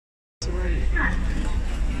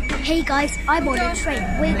Hey guys, I'm on a train.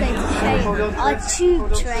 We're going to show you our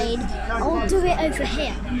tube train. I'll do it over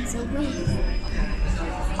here.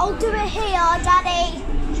 I'll do it here, Daddy.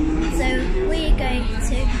 So we're going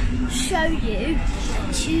to show you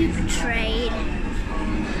a tube train.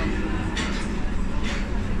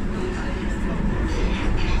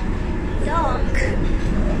 Dark.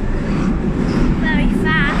 Very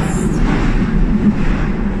fast.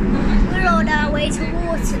 We're on our way to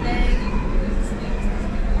Waterloo.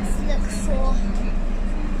 Let's look for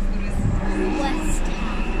West.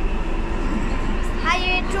 How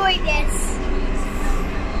you enjoy this?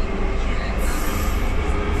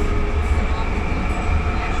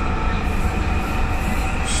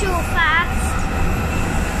 Sure fast.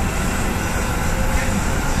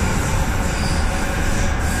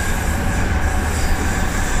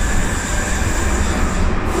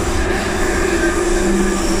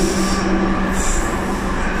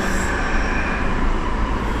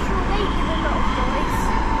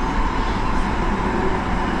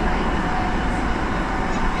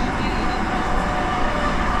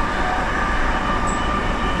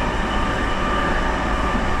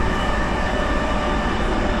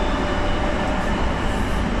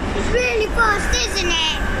 Fast, isn't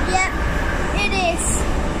it? Yep, it is.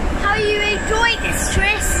 How you enjoy this,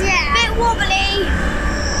 Tris? Yeah. Bit wobbly.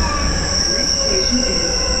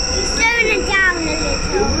 Slowing it down a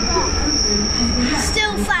little.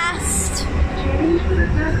 Still fast.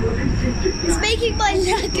 It's making my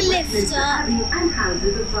leg lift up.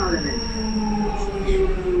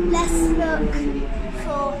 Let's look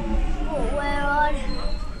for what we're on.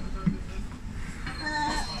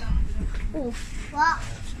 Oh, what?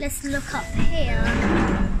 Let's look up here.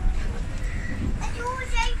 The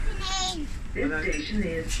door's opening. This station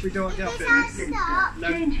is. We don't get stop.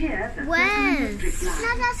 Change here. Where?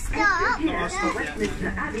 Another stop.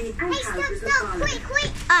 Westminster Abbey and hey, stop,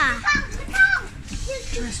 quick. Ah.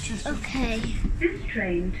 Okay. This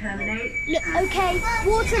train terminates. Look, okay.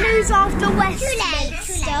 Waterloo's after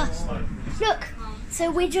Westminster. Look, so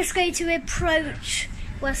we're just going to approach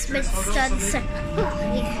Westminster.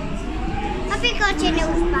 I think our channel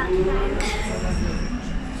was back.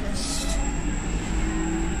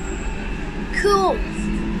 Cool.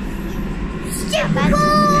 Super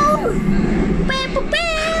cool.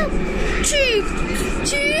 Tube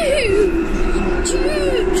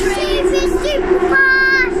train is super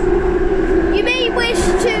fast. You may wish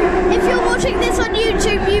to, if you're watching this on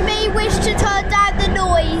YouTube, you may wish to turn down the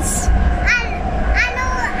noise.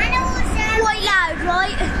 And also quite loud,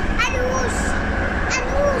 right? And also.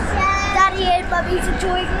 Daddy and Mummy's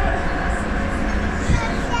enjoying it.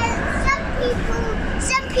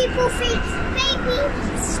 Some people think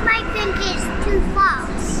babies might think it's too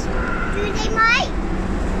fast. Do they, mate?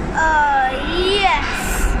 Yes.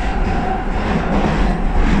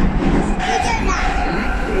 We don't know.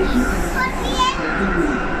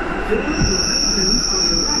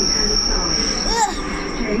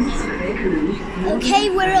 Okay,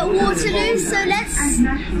 we're at Waterloo, so let's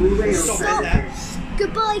stop.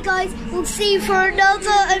 Goodbye guys, we'll see you for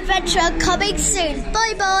another adventure coming soon.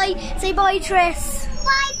 Bye bye. Say bye, Tris.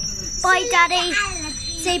 Bye. Bye, Daddy.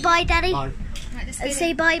 Say bye, Daddy. Bye.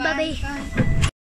 Say bye, Mummy.